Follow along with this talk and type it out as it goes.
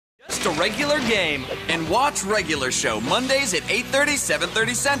just a regular game. And watch Regular Show Mondays at 8:30,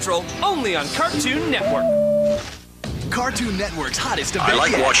 7:30 Central, only on Cartoon Network. Cartoon Network's hottest event I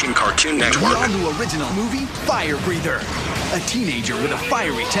like yet. watching Cartoon Network. The all-new original movie, Fire Breather. A teenager with a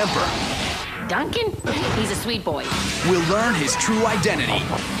fiery temper Duncan? He's a sweet boy. will learn his true identity.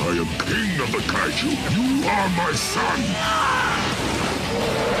 I am king of the kaiju. You are my son.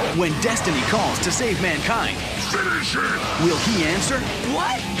 When destiny calls to save mankind, Finish it. will he answer?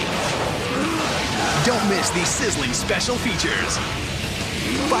 What? Don't miss these sizzling special features.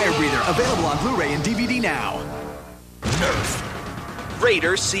 Fire Breather, available on Blu-ray and DVD now. Nerf.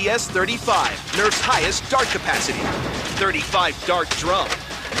 Raider CS-35, Nerf's highest dart capacity. 35 dart drum.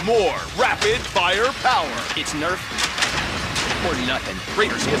 More rapid fire power. It's Nerf or nothing.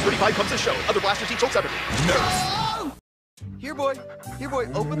 Raider CS-35 comes to show. Other blasters each sold separately. Nerf. Here, boy,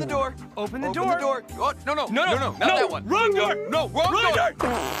 open the door. Open the door. Oh, no, No, not that one. Wrong door. No, wrong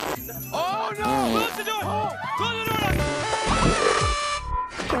door. Oh no! Close the door. Close the door.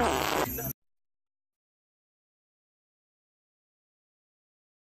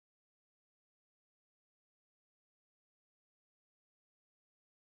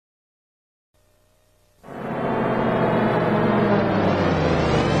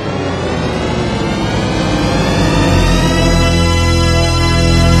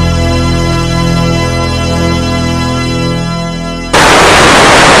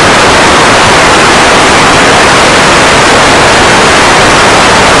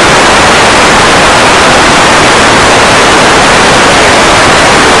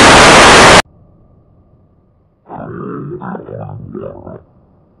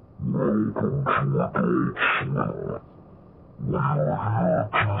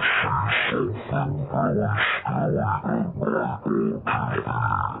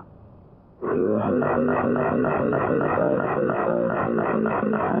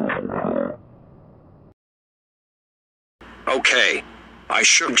 Okay. I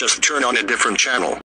should just turn on a different channel.